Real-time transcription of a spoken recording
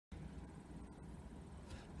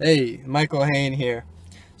Hey, Michael Hain here.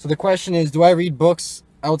 So the question is, do I read books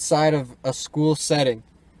outside of a school setting?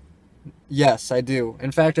 Yes, I do.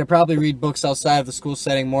 In fact, I probably read books outside of the school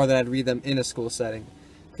setting more than I'd read them in a school setting.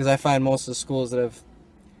 Because I find most of the schools that I've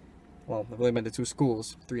only been to two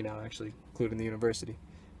schools, three now actually, including the university.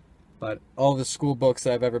 But all the school books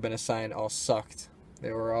that I've ever been assigned all sucked. They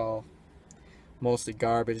were all mostly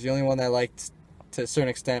garbage. The only one that I liked to a certain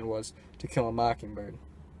extent was To Kill a Mockingbird.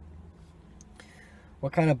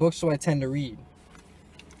 What kind of books do I tend to read?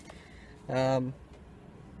 Um,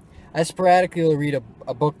 I sporadically will read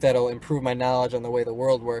a book that'll improve my knowledge on the way the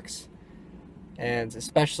world works, and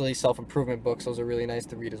especially self-improvement books. Those are really nice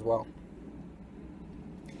to read as well.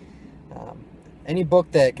 Um, any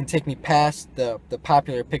book that can take me past the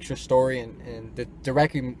popular picture story and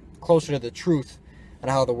directly closer to the truth on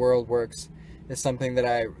how the world works is something that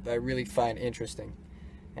I really find interesting.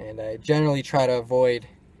 And I generally try to avoid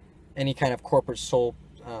any kind of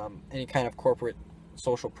any kind of corporate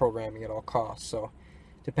social programming at all costs. So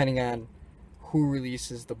depending on who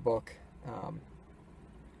releases the book,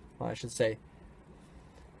 well, I should say,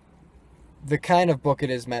 the kind of book it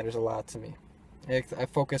is matters a lot to me. I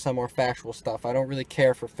focus on more factual stuff. I don't really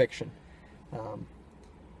care for fiction. Um,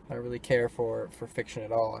 I don't really care for fiction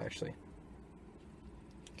at all, actually.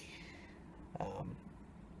 Um,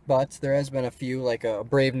 but there has been a few, like a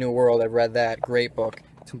Brave New World. I've read that, great book.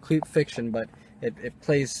 It's complete fiction, but it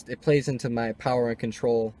plays into my power and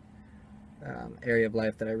control area of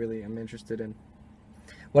life that I really am interested in.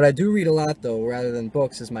 What I do read a lot, though, rather than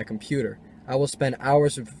books, is my computer. I will spend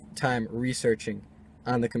hours of time researching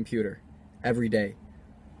on the computer every day.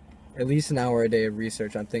 At least an hour a day of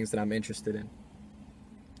research on things that I'm interested in.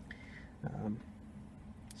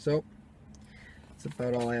 So, that's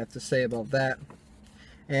about all I have to say about that.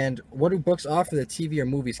 And what do books offer that TV or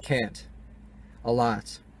movies can't? A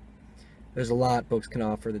lot. There's a lot books can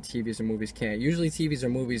offer that TVs or movies can't. Usually TVs or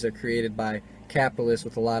movies are created by capitalists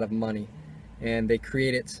with a lot of money, and they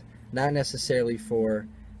create it not necessarily for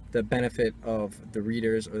the benefit of the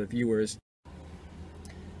readers or the viewers,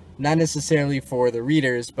 not necessarily for the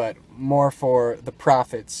readers, but more for the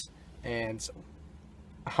profits. And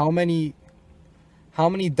how many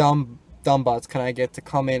dumb butts can I get to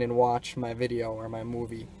come in and watch my video or my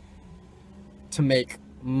movie to make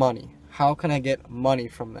money? How can I get money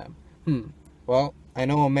from them? Well, I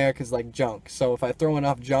know America's like junk, so if I throw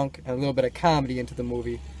enough junk and a little bit of comedy into the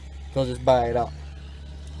movie, they'll just buy it up.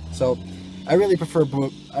 So I really prefer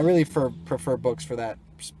books for that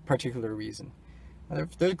particular reason.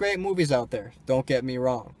 There's great movies out there, don't get me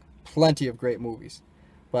wrong. Plenty of great movies.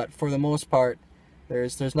 But for the most part,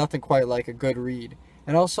 there's nothing quite like a good read.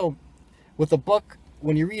 And also, with a book,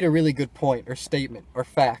 when you read a really good point or statement or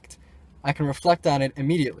fact, I can reflect on it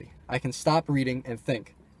immediately. I can stop reading and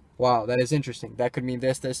think, wow, that is interesting. That could mean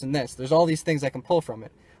this, this, and this. There's all these things I can pull from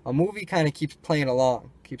it. A movie kind of keeps playing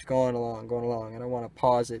along, keeps going along, going along. I don't want to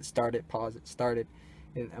pause it, start it, pause it, start it.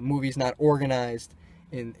 And a movie's not organized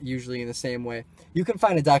usually in the same way. You can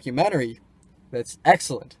find a documentary that's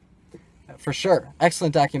excellent, for sure.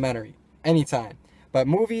 Excellent documentary, anytime. But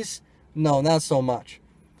movies, no, not so much.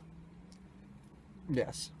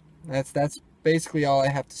 Yes, that's basically all I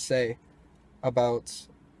have to say about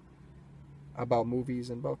movies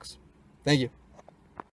and books. Thank you.